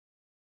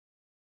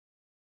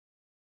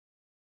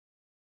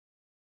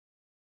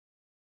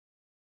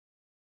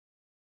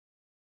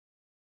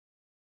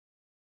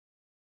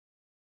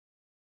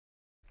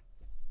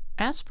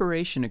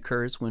Aspiration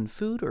occurs when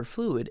food or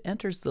fluid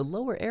enters the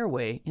lower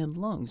airway and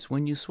lungs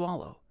when you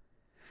swallow.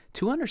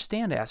 To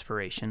understand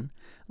aspiration,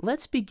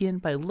 let's begin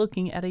by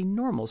looking at a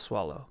normal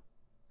swallow.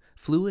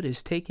 Fluid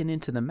is taken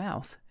into the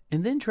mouth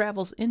and then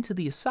travels into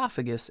the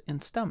esophagus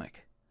and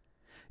stomach.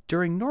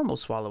 During normal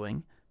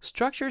swallowing,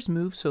 structures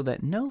move so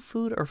that no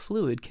food or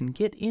fluid can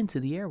get into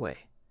the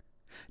airway.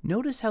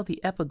 Notice how the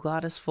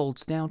epiglottis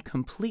folds down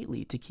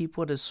completely to keep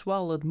what is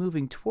swallowed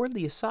moving toward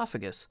the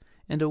esophagus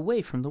and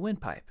away from the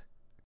windpipe.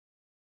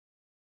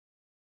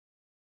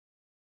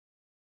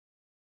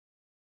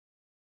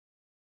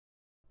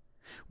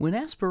 When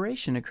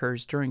aspiration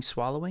occurs during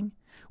swallowing,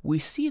 we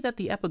see that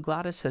the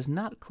epiglottis has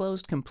not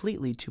closed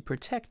completely to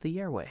protect the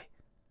airway.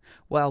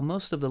 While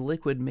most of the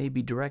liquid may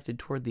be directed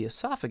toward the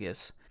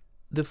esophagus,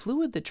 the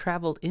fluid that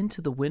traveled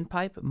into the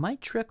windpipe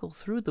might trickle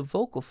through the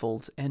vocal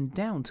folds and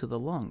down to the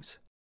lungs.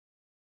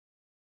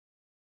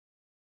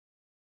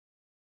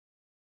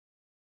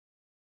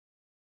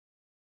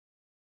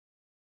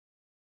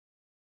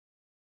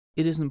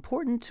 It is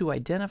important to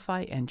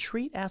identify and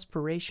treat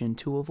aspiration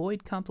to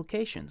avoid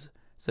complications,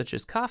 such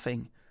as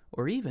coughing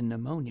or even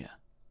pneumonia.